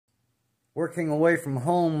Working away from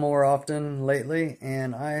home more often lately,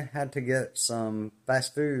 and I had to get some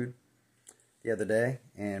fast food the other day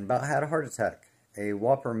and about had a heart attack. A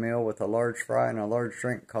Whopper meal with a large fry and a large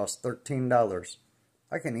drink cost $13.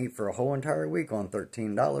 I can eat for a whole entire week on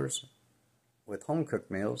 $13 with home cooked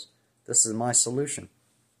meals. This is my solution.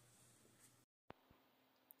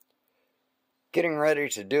 Getting ready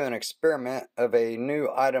to do an experiment of a new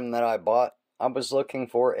item that I bought. I was looking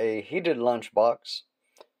for a heated lunchbox,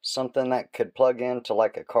 something that could plug into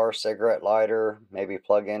like a car cigarette lighter, maybe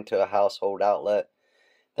plug into a household outlet.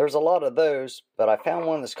 There's a lot of those, but I found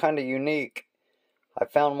one that's kind of unique. I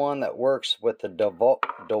found one that works with the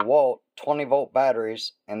DeWalt 20 volt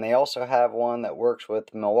batteries, and they also have one that works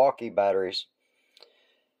with Milwaukee batteries.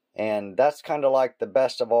 And that's kind of like the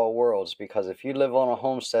best of all worlds, because if you live on a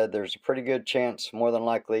homestead, there's a pretty good chance, more than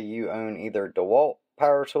likely, you own either DeWalt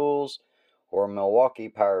power tools or Milwaukee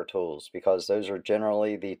power tools, because those are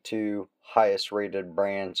generally the two highest rated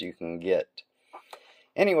brands you can get.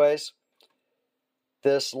 Anyways,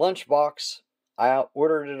 this lunchbox, I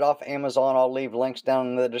ordered it off Amazon. I'll leave links down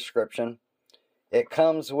in the description. It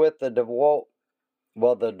comes with the DeWalt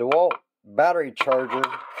battery charger,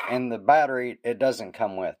 and the battery it doesn't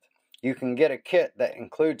come with. You can get a kit that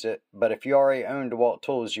includes it, but if you already own DeWalt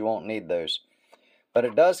tools, you won't need those. But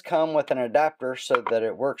it does come with an adapter so that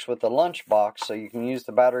it works with the lunchbox, so you can use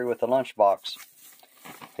the battery with the lunchbox.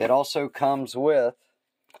 It also comes with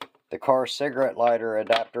the car cigarette lighter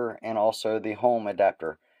adapter and also the home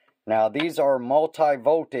adapter. Now these are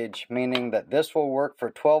multi-voltage, meaning that this will work for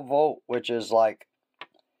 12 volt, which is like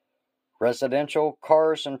residential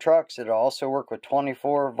cars and trucks. It'll also work with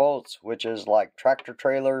 24 volts, which is like tractor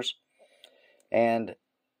trailers. And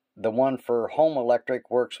the one for home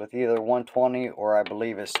electric works with either 120 or I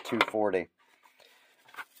believe it's 240.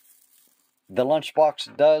 The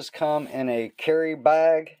lunchbox does come in a carry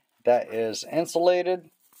bag that is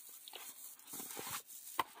insulated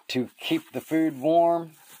to keep the food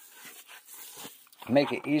warm,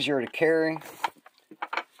 make it easier to carry.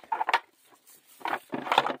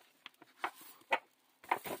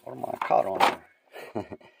 What am I caught on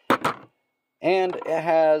there? And it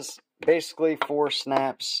has basically 4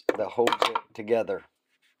 snaps that holds it together.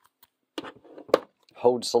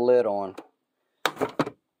 Holds the lid on.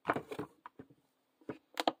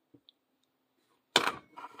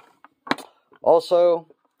 Also,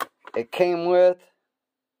 it came with,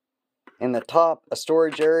 in the top, a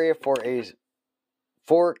storage area for a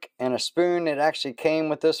fork and a spoon. It actually came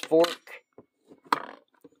with this fork.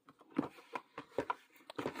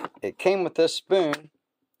 It came with this spoon.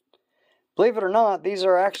 Believe it or not, these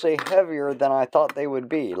are actually heavier than I thought they would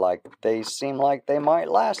be. Like, they seem like they might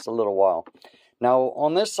last a little while. Now,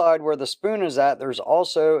 on this side where the spoon is at, there's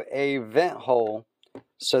also a vent hole,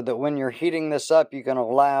 so that when you're heating this up, you can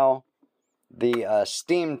allow the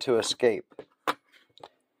steam to escape.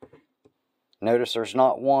 Notice there's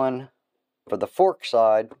not one for the fork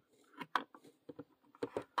side,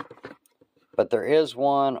 but there is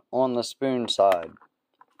one on the spoon side.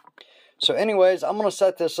 So anyways, I'm going to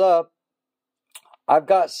set this up. I've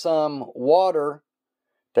got some water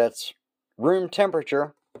that's room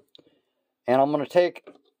temperature, and I'm going to take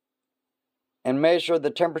and measure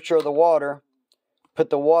the temperature of the water, put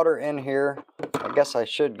the water in here. I guess I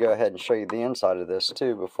should go ahead and show you the inside of this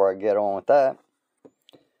too before I get on with that.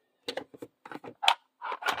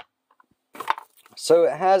 So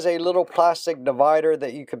it has a little plastic divider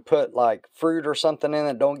that you could put like fruit or something in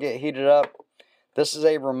that don't get heated up. This is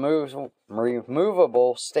a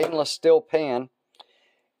removable stainless steel pan.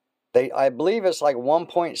 I believe it's like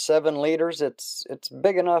 1.7 liters. It's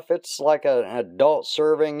big enough. It's like an adult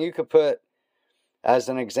serving. You could put, as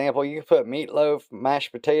an example, you could put meatloaf,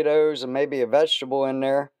 mashed potatoes, and maybe a vegetable in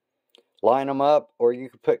there. Line them up, or you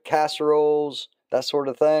could put casseroles, that sort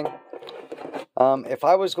of thing. If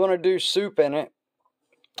I was going to do soup in it,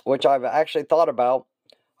 which I've actually thought about,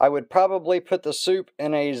 I would probably put the soup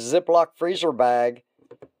in a Ziploc freezer bag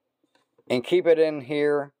and keep it in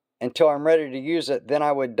here until I'm ready to use it. Then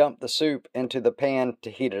I would dump the soup into the pan to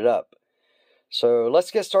heat it up. So let's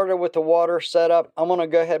get started with the water setup. I'm going to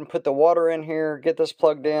go ahead and put the water in here, get this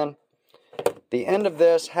plugged in. The end of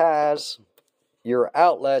this has your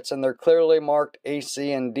outlets, and they're clearly marked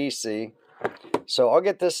AC and DC. So I'll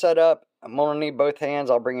get this set up. I'm going to need both hands.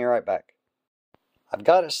 I'll bring you right back. I've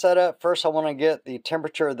got it set up. First I want to get the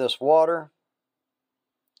temperature of this water.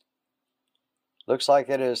 Looks like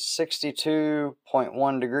it is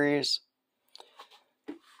 62.1 degrees.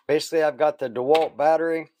 Basically, I've got the DeWalt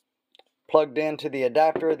battery plugged into the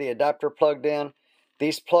adapter plugged in.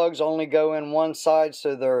 These plugs only go in one side,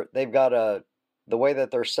 so they've got the way that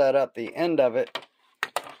they're set up, the end of it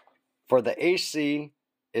for the AC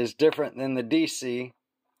is different than the DC.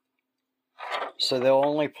 So they'll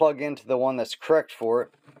only plug into the one that's correct for it.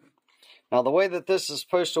 Now the way that this is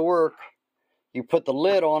supposed to work, you put the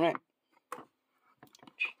lid on it,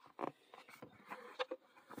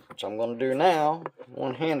 which I'm going to do now,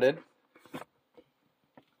 one-handed.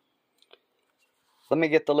 Let me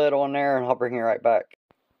get the lid on there and I'll bring you right back.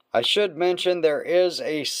 I should mention there is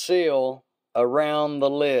a seal around the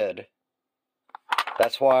lid.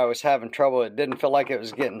 That's why I was having trouble. It didn't feel like it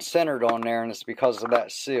was getting centered on there, and it's because of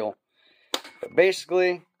that seal. But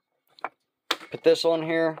basically, put this on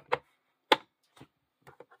here.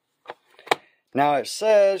 Now it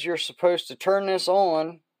says you're supposed to turn this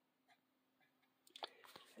on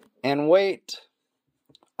and wait.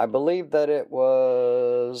 I believe that it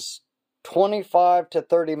was 25 to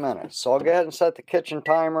 30 minutes. So I'll go ahead and set the kitchen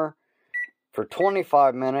timer for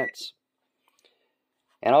 25 minutes.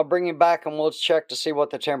 And I'll bring you back and we'll check to see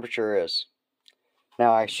what the temperature is.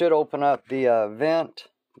 Now I should open up the vent.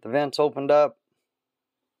 The vent's opened up.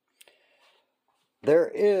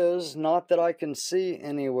 There is, not that I can see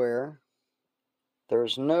anywhere,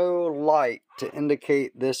 there's no light to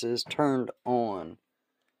indicate this is turned on.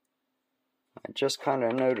 I just kind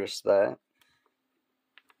of noticed that.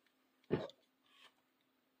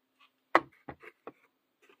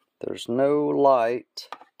 There's no light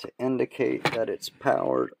to indicate that it's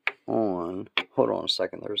powered on. Hold on a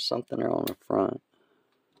second, there's something there on the front.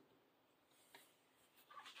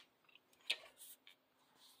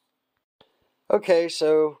 Okay,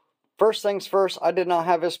 so first things first, I did not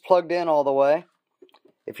have this plugged in all the way.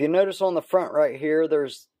 If you notice on the front right here,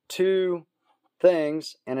 there's two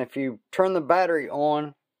things, and if you turn the battery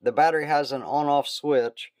on, the battery has an on-off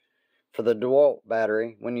switch for the DeWalt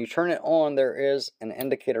battery. When you turn it on, there is an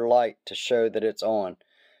indicator light to show that it's on.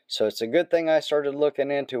 So it's a good thing I started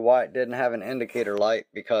looking into why it didn't have an indicator light,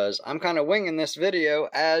 because I'm kind of winging this video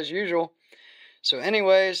as usual. So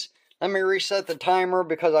anyways, let me reset the timer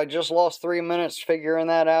because I just lost 3 minutes figuring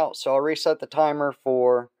that out. So I'll reset the timer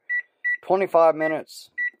for 25 minutes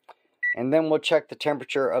and then we'll check the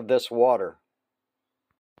temperature of this water.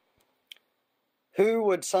 Who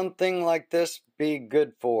would something like this be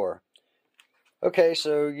good for? Okay,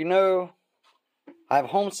 so you know I have a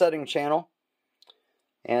homesteading channel,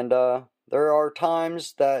 and there are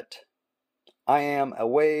times that I am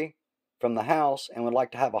away from the house and would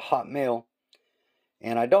like to have a hot meal,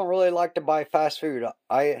 and I don't really like to buy fast food.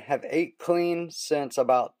 I have ate clean since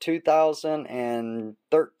about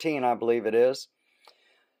 2013, I believe it is.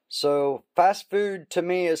 So fast food to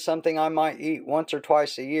me is something I might eat once or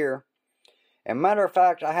twice a year. And matter of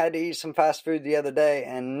fact, I had to eat some fast food the other day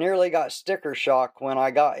and nearly got sticker shock when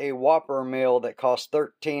I got a Whopper meal that cost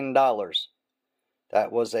 $13.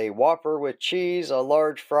 That was a Whopper with cheese, a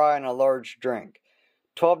large fry, and a large drink.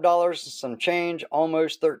 $12 and some change,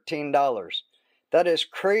 almost $13. That is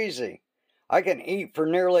crazy. I can eat for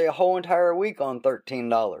nearly a whole entire week on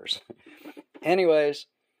 $13. Anyways,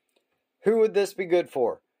 who would this be good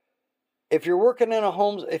for? If you're working in a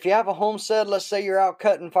home, if you have a homestead, let's say you're out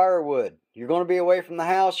cutting firewood. You're going to be away from the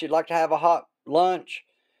house. You'd like to have a hot lunch.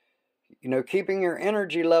 You know, keeping your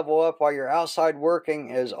energy level up while you're outside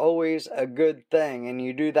working is always a good thing. And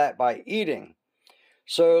you do that by eating.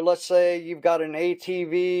 So let's say you've got an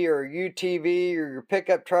ATV or UTV or your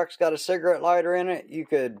pickup truck's got a cigarette lighter in it. You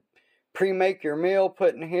could pre-make your meal,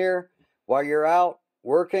 put in here while you're out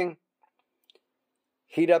working.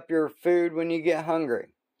 Heat up your food when you get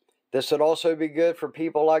hungry. This would also be good for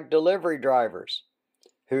people like delivery drivers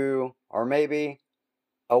who are maybe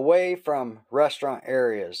away from restaurant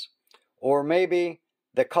areas. Or maybe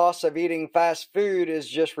the cost of eating fast food is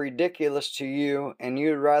just ridiculous to you and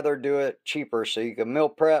you'd rather do it cheaper. So you can meal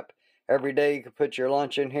prep every day. You can put your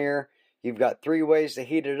lunch in here. You've got 3 ways to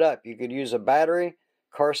heat it up. You could use a battery,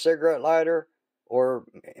 car cigarette lighter, or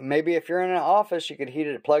maybe if you're in an office, you could heat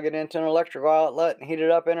it, plug it into an electrical outlet and heat it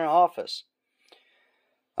up in an office.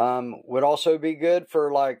 Would also be good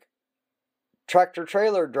for like tractor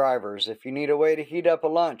trailer drivers if you need a way to heat up a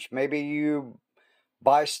lunch. Maybe you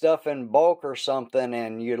buy stuff in bulk or something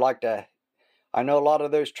and you'd like to, I know a lot of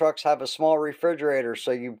those trucks have a small refrigerator, so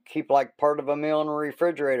you keep like part of a meal in a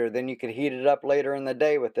refrigerator, then you could heat it up later in the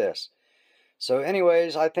day with this. So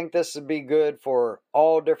anyways, I think this would be good for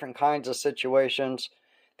all different kinds of situations.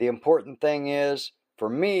 The important thing is, for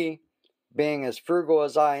me, being as frugal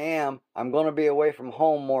as I am, I'm going to be away from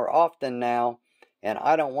home more often now, and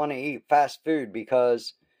I don't want to eat fast food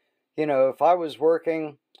because, you know, if I was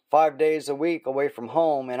working 5 days a week away from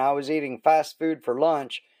home and I was eating fast food for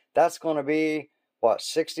lunch, that's going to be, what,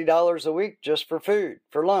 $60 a week just for food,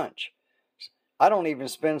 for lunch. I don't even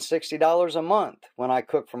spend $60 a month when I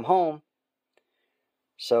cook from home.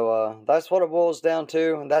 So that's what it boils down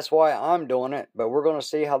to, and that's why I'm doing it. But we're going to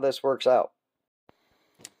see how this works out.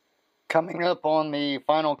 Coming up on the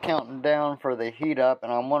final counting down for the heat up,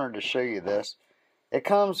 and I wanted to show you this. It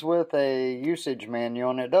comes with a usage manual,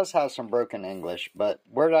 and it does have some broken English, but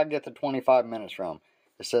where did I get the 25 minutes from?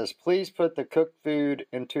 It says, please put the cooked food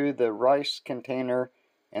into the rice container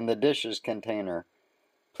and the dishes container.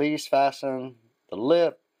 Please fasten the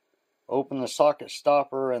lip, open the socket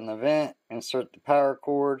stopper and the vent, insert the power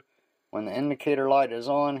cord. When the indicator light is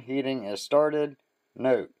on, heating is started.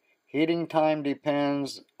 Note, heating time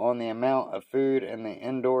depends on the amount of food and the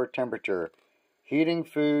indoor temperature. Heating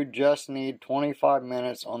food just need 25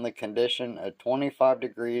 minutes on the condition of 25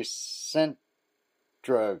 degrees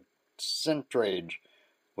centigrade,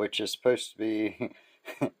 which is supposed to be,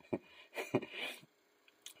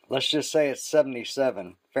 let's just say it's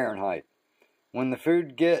 77 Fahrenheit. When the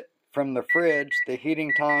food get from the fridge, the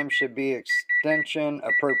heating time should be extension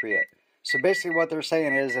appropriate. So basically what they're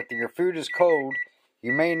saying is if your food is cold,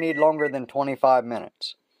 you may need longer than 25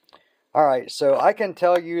 minutes. Alright, so I can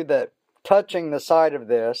tell you that touching the side of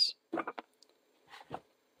this,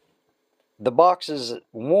 the box is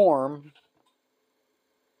warm,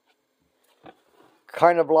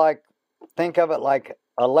 kind of like, think of it like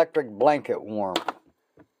electric blanket warm.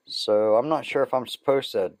 So I'm not sure if I'm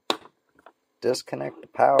supposed to disconnect the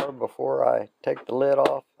power before I take the lid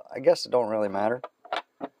off. I guess it don't really matter.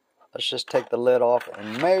 Let's just take the lid off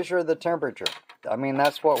and measure the temperature. I mean,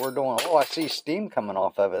 that's what we're doing. Oh, I see steam coming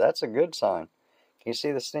off of it. That's a good sign. Can you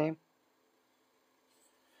see the steam?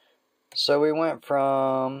 So we went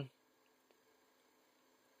from,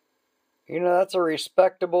 you know, that's a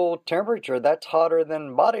respectable temperature. That's hotter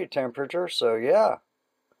than body temperature. So yeah,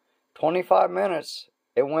 25 minutes.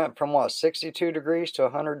 It went from what, 62 degrees to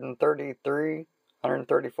 133,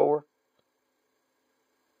 134.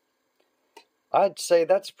 I'd say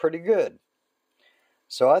that's pretty good.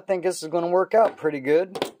 So I think this is going to work out pretty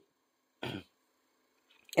good.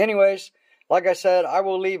 Anyways, like I said, I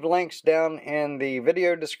will leave links down in the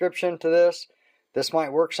video description to this. This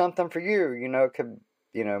might work something for you.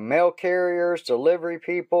 Mail carriers, delivery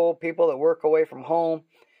people, people that work away from home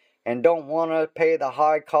and don't want to pay the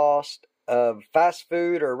high cost of fast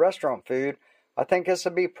food or restaurant food. I think this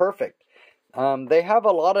would be perfect. They have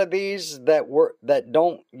a lot of these that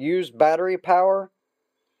don't use battery power.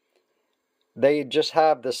 They just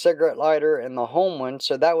have the cigarette lighter and the home one.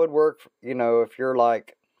 So that would work, if you're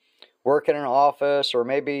like working in an office, or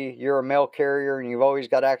maybe you're a mail carrier and you've always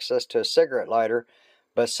got access to a cigarette lighter.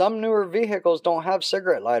 But some newer vehicles don't have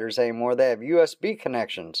cigarette lighters anymore. They have USB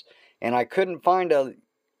connections. And I couldn't find a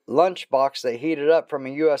lunchbox that heated up from a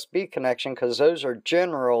USB connection, because those are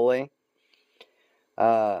generally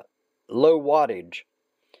low wattage.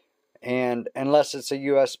 And unless it's a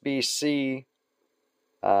USB-C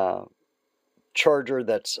charger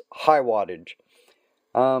that's high wattage.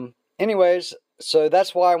 Anyways, so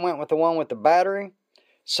that's why I went with the one with the battery.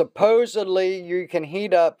 Supposedly you can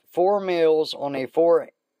heat up 3 meals on a 4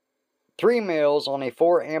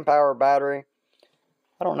 amp hour battery.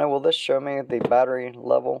 I don't know, will this show me the battery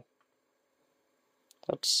level?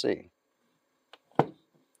 Let's see.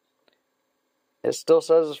 It still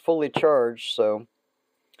says it's fully charged, so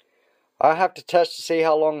I have to test to see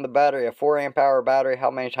how long the battery, a 4 amp hour battery,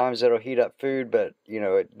 how many times it'll heat up food, but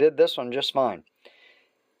it did this one just fine.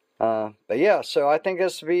 But yeah, so I think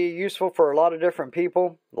this will be useful for a lot of different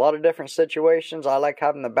people, a lot of different situations. I like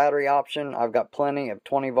having the battery option. I've got plenty of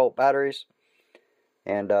 20-volt batteries,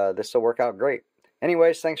 and this will work out great.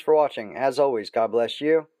 Anyways, thanks for watching. As always, God bless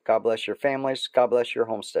you, God bless your families, God bless your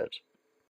homesteads.